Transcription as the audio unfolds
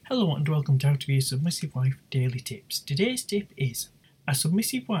Hello and welcome to How to Be a Submissive Wife Daily Tips. Today's tip is: a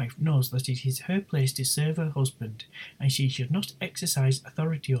submissive wife knows that it is her place to serve her husband and she should not exercise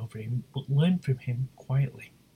authority over him but learn from him quietly.